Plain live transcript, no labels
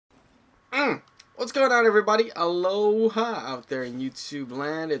What's going on, everybody? Aloha out there in YouTube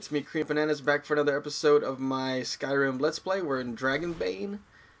land. It's me, Kreenpananas, back for another episode of my Skyrim Let's Play. We're in Dragonborn.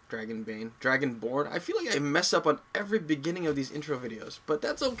 I feel like I mess up on every beginning of these intro videos, but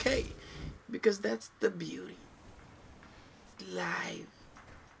that's okay, because that's the beauty. It's live.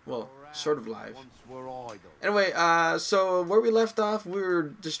 Well, sort of live. Anyway, so where we left off, we were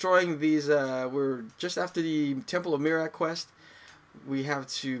destroying these, we're just after the Temple of Miraak quest. We have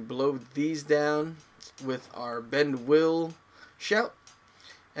to blow these down with our Bend Will shout.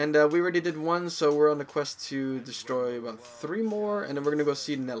 And we already did one, so we're on the quest to destroy about 3 more, and then we're going to go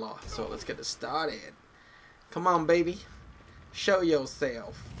see Neloth. So let's get it started. Come on, baby. Show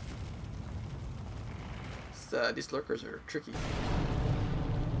yourself. These lurkers are tricky.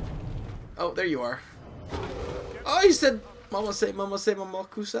 Oh, there you are. Oh, he said, Mama say,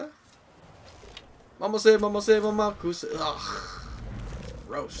 MA-MA-COO-SA. Mama say, MA-MA-COO-SA. Ugh.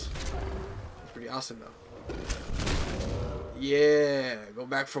 Gross. That's pretty awesome, though. Yeah, go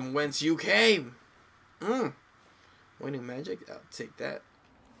back from whence you came. Waning magic, I'll take that.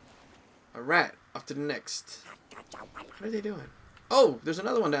 Alright, off to the next. What are they doing? Oh, there's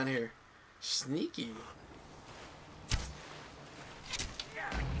another one down here. Sneaky.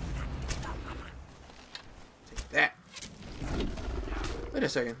 Take that. Wait a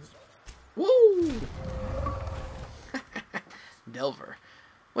second. Woo! Delver.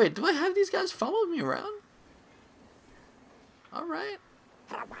 Wait, do I have these guys following me around? Alright.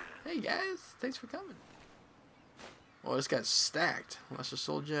 Hey guys, thanks for coming. Oh, this guy's stacked. Lesser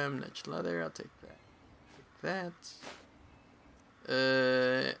soul gem, niche leather, I'll take that. Take that.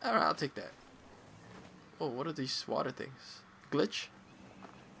 Alright, I'll take that. Oh, what are these water things? Glitch?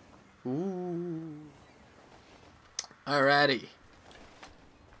 Ooh. Alrighty.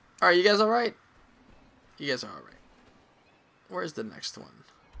 Alright, you guys alright? You guys are alright. Where's the next one?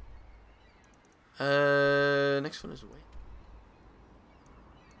 Next one is away.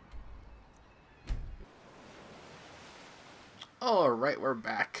 Alright, we're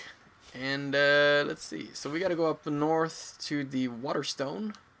back. And, let's see. So we gotta go up north to the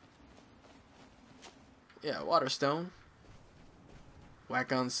Waterstone. Yeah, Waterstone.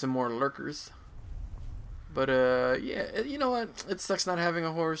 Whack on some more lurkers. But, yeah, you know what? It sucks not having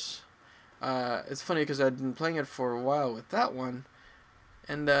a horse. It's funny because I'd been playing it for a while with that one.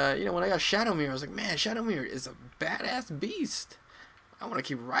 And, you know, when I got Shadowmere, I was like, man, Shadowmere is a badass beast. I want to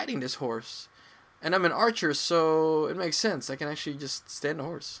keep riding this horse. And I'm an archer, so it makes sense. I can actually just stand the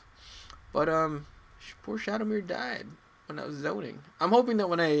horse. But, poor Shadowmere died when I was zoning. I'm hoping that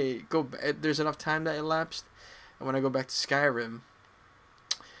when I go, there's enough time that elapsed. And when I go back to Skyrim,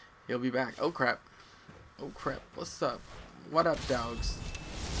 he'll be back. Oh, crap. Oh, crap. What's up? What up, dogs?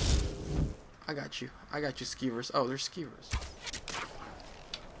 I got you. I got you, skeevers. Oh, there's skeevers.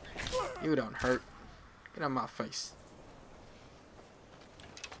 You don't hurt. Get out of my face.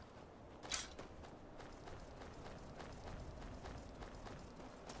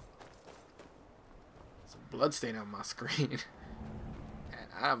 Some blood stain on my screen. Get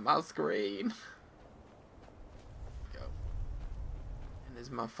out of my screen. Go. And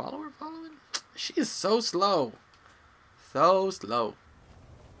is my follower following? She is so slow. So slow.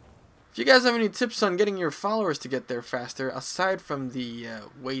 If you guys have any tips on getting your followers to get there faster, aside from the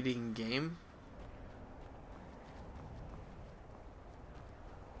waiting game,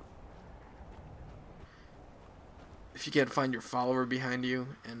 if you can't find your follower behind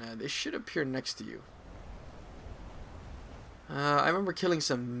you, and they should appear next to you. I remember killing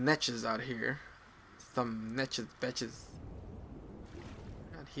some netches out here. Some netches, betches.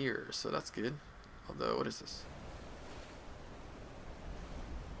 Not here, so that's good. Although, what is this?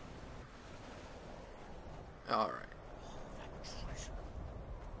 Alright.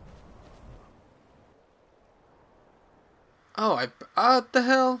 Oh, what the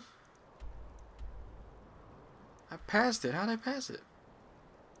hell? I passed it. How'd I pass it?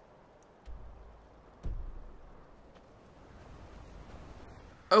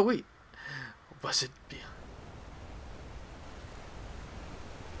 Oh, wait. Was it...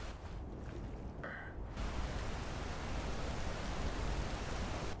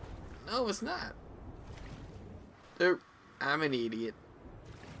 No, it's not. I'm an idiot.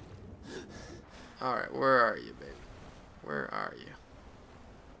 Alright, where are you, baby? Where are you?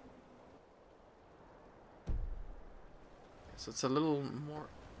 So it's a little more...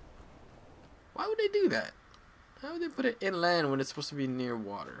 Why would they do that? How would they put it inland when it's supposed to be near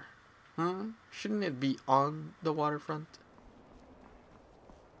water? Shouldn't it be on the waterfront?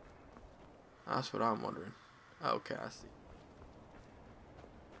 That's what I'm wondering. Okay, I see.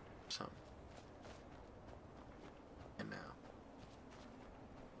 So... And now.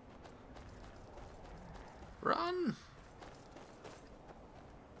 Run!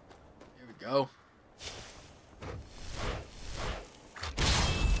 Here we go.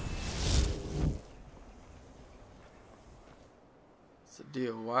 What's the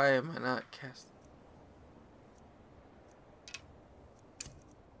deal? Why am I not casting?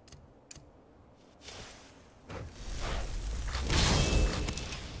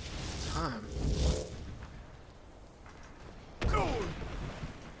 Time.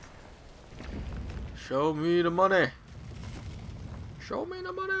 Show me the money. Show me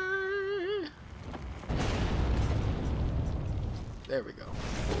the money. There we go.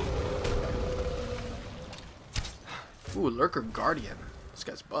 Ooh, Lurker Guardian. This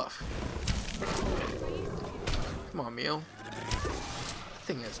guy's buff. Come on, Meal. That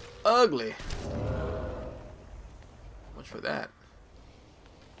thing is ugly. Much for that.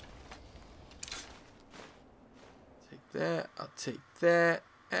 Take that. I'll take that.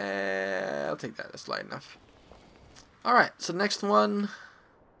 I'll take that. That's light enough. Alright, so next one.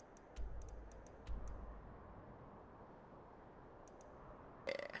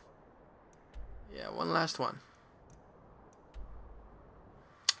 Yeah, one last one.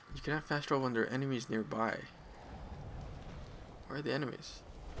 You can have fast travel when there are enemies nearby. Where are the enemies?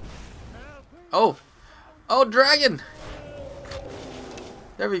 Oh! Oh, dragon!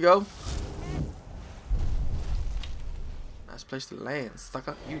 There we go. Nice place to land,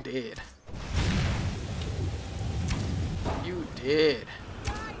 sucker. You did. You did.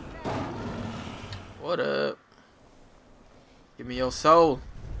 What up? Give me your soul.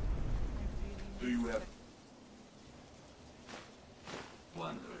 Do you have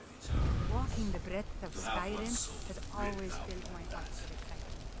Walking the breadth of Skyrim has always filled my heart with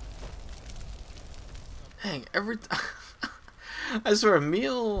excitement. Dang, every time. I swear,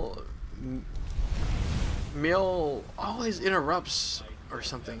 Meal always interrupts or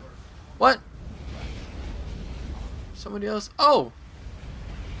something. What? Somebody else? Oh!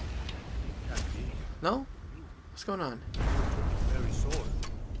 No? What's going on?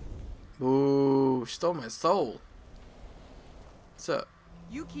 Ooh, stole my soul. What's up?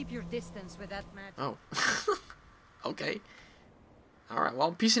 You keep your distance with that magic. Oh. Okay. Alright, well,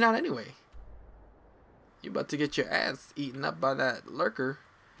 I'm peacing out anyway. You about to get your ass eaten up by that lurker.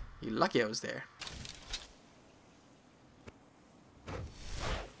 You lucky I was there.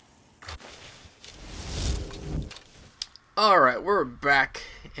 Alright, we're back.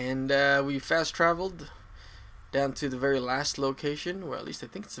 And we fast traveled down to the very last location. Well, at least I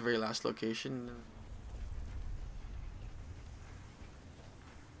think it's the very last location.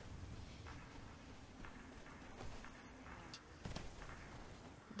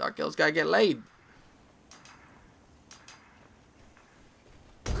 Dark Elves gotta get laid.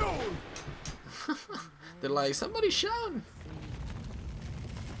 They're like, somebody shouting.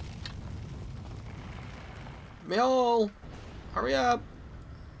 Meow. Hurry up.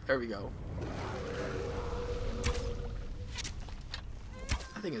 There we go.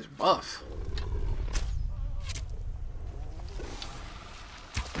 That thing is buff.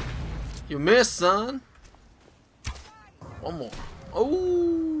 You missed, son. One more.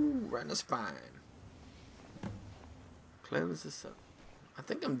 Oh, right in the spine. Cleanse this up. I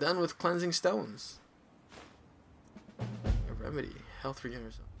think I'm done with cleansing stones. A remedy. Health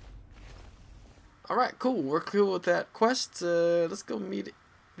regeneration. Alright, cool. We're cool with that quest. Let's go meet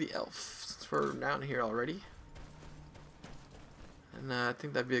the elf. Since we're down here already. And I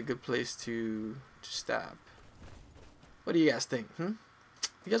think that'd be a good place to stop. What do you guys think? You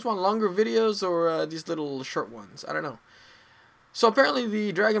guys want longer videos or these little short ones? I don't know. So apparently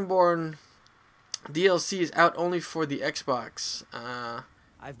the Dragonborn DLC is out only for the Xbox.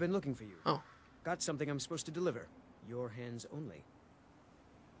 I've been looking for you. Oh. Got something I'm supposed to deliver. Your hands only.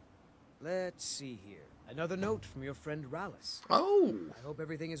 Let's see here. Another note from your friend Rallis. Oh. I hope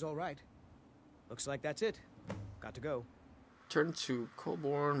everything is all right. Looks like that's it. Got to go. Turn to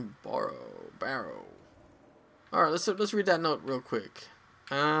Colborn Barrow. Alright, let's read that note real quick.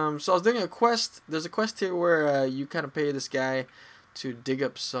 So I was doing a quest. There's a quest here where you kind of pay this guy to dig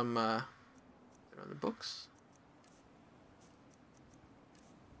up some other books.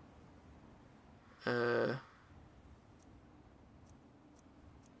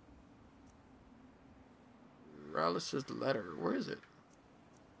 Rallis's letter. Where is it?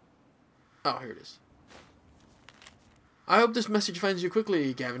 Oh, here it is. I hope this message finds you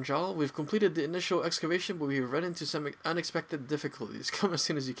quickly, Gavonjahl. We've completed the initial excavation, but we've run into some unexpected difficulties. Come as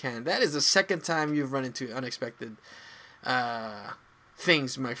soon as you can. That is the second time you've run into unexpected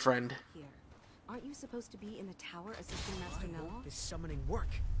things, my friend. Here. Aren't you supposed to be in the tower assisting Master Neloth? This summoning work.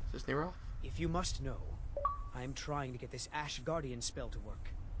 Is this Neloth? If you must know, I'm trying to get this Ash Guardian spell to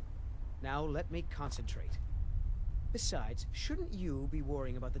work. Now let me concentrate. Besides, shouldn't you be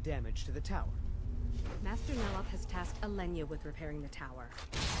worrying about the damage to the tower? Master Neloth has tasked Alenia with repairing the tower.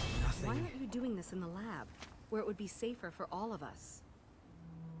 Nothing. Why aren't you doing this in the lab, where it would be safer for all of us?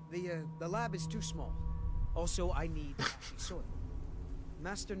 The lab is too small. Also, I need healthy soil.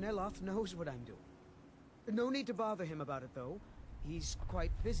 Master Neloth knows what I'm doing. No need to bother him about it, though. He's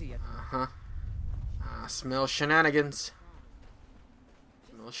quite busy at the moment. Smell shenanigans.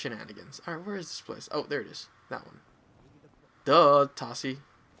 Smell shenanigans. Alright, where is this place? Oh, there it is. That one. Duh, Tossie.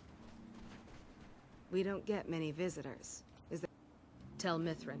 We don't get many visitors. Is there? Tel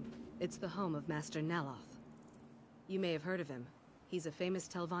Mithrin. It's the home of Master Neloth. You may have heard of him. He's a famous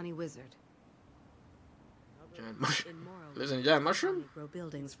Telvanni wizard. Giant mushroom. Lives in a giant mushroom? Grow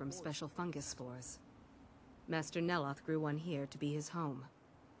buildings from special fungus spores. Master Neloth grew one here to be his home.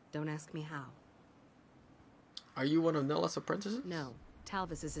 Don't ask me how. Are you one of Neloth's apprentices? No,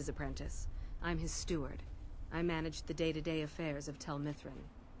 Talvis is his apprentice. I'm his steward. I manage the day-to-day affairs of Tel Mithrin.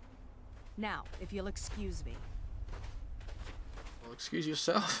 Now, if you'll excuse me. Well, excuse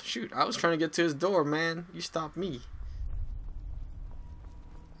yourself. Shoot, I was trying to get to his door, man. You stopped me.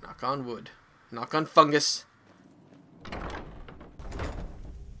 Knock on wood. Knock on fungus.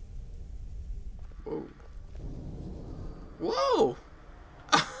 Whoa. Whoa!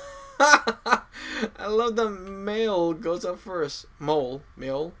 I love the male goes up first. Mole.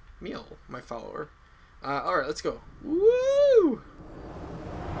 Male. Meal. My follower. Alright, let's go. Woo!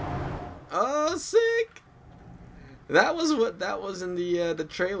 Oh, sick! That was in the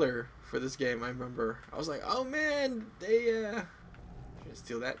trailer for this game, I remember. I was like, oh man, they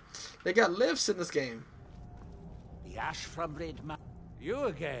steal that. They got lifts in this game. The ash from Red Mountain. You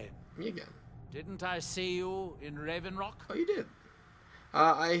again? Me again. Didn't I see you in Ravenrock? Oh, you did.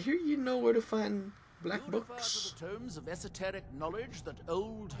 I hear you know where to find black You refer books. to the tomes of esoteric knowledge that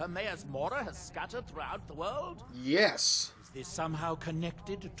old MA-MA-COO-SA has scattered throughout the world? Yes. Is this somehow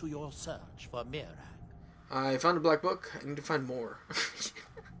connected to your search for miraak? I found a black book. I need to find more.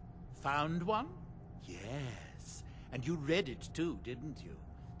 Found one? Yes. And you read it too, didn't you?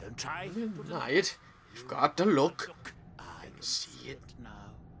 Don't try to Deny it. You've got to look. Look, I can see see it. it now.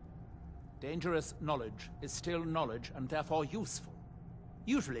 Dangerous knowledge is still knowledge and therefore useful.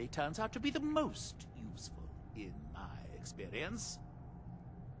 Usually turns out to be the most useful, in my experience.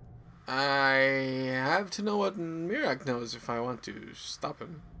 I have to know what Miraak knows if I want to stop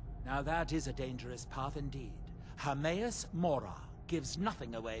him. Now that is a dangerous path indeed. MA-MA-COO-SA gives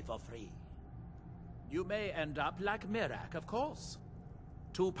nothing away for free. You may end up like Miraak, of course.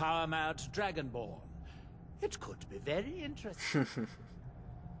 Too power-mad Dragonborn. It could be very interesting.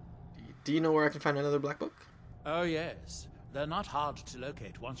 Do you know where I can find another black book? Oh yes. They're not hard to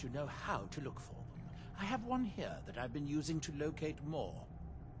locate once you know how to look for them. I have one here that I've been using to locate more.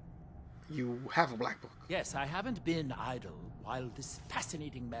 You have a black book. Yes, I haven't been idle while this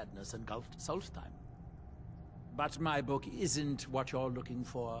fascinating madness engulfed Solstheim. But my book isn't what you're looking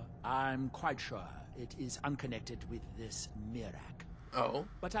for. I'm quite sure it is unconnected with this miraak. Oh.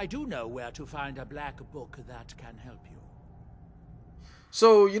 But I do know where to find a black book that can help you.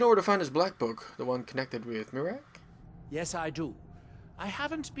 So, you know where to find his black book? The one connected with Miraak? Yes, I do. I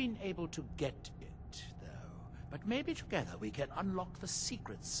haven't been able to get it, though. But maybe together we can unlock the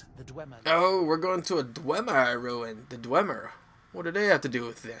secrets the Dwemer... Oh, we're going to a Dwemer ruin. The Dwemer. What do they have to do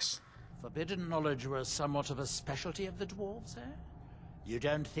with this? Forbidden knowledge was somewhat of a specialty of the dwarves, eh? You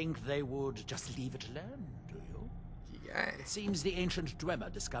don't think they would just leave it alone, do you? Yeah. It seems the ancient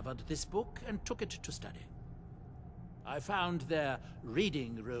Dwemer discovered this book and took it to study. I found their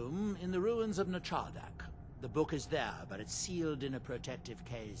reading room in the ruins of Nachardak. The book is there, but it's sealed in a protective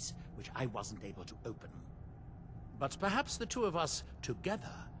case, which I wasn't able to open. But perhaps the two of us,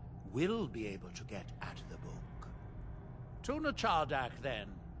 together, will be able to get at the book. To Nachardak, then.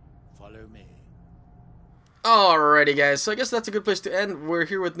 Follow me. Alrighty, guys. So I guess that's a good place to end. We're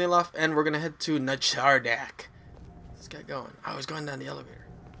here with Neloth, and we're going to head to Nachardak. This guy going. Oh, he's going down the elevator.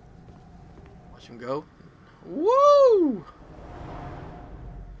 Watch him go. Woo!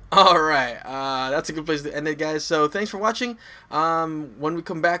 Alright, that's a good place to end it, guys. So, thanks for watching. When we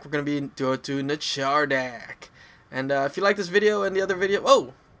come back, we're going to be going to Nachardak. And if you like this video and the other video...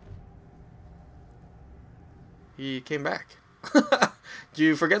 Oh! He came back. Did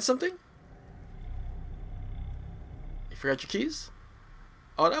you forget something? You forgot your keys?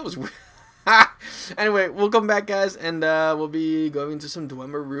 Oh, that was weird. Anyway, we'll come back, guys, and we'll be going to some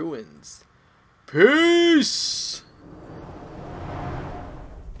Dwemer ruins. Peace!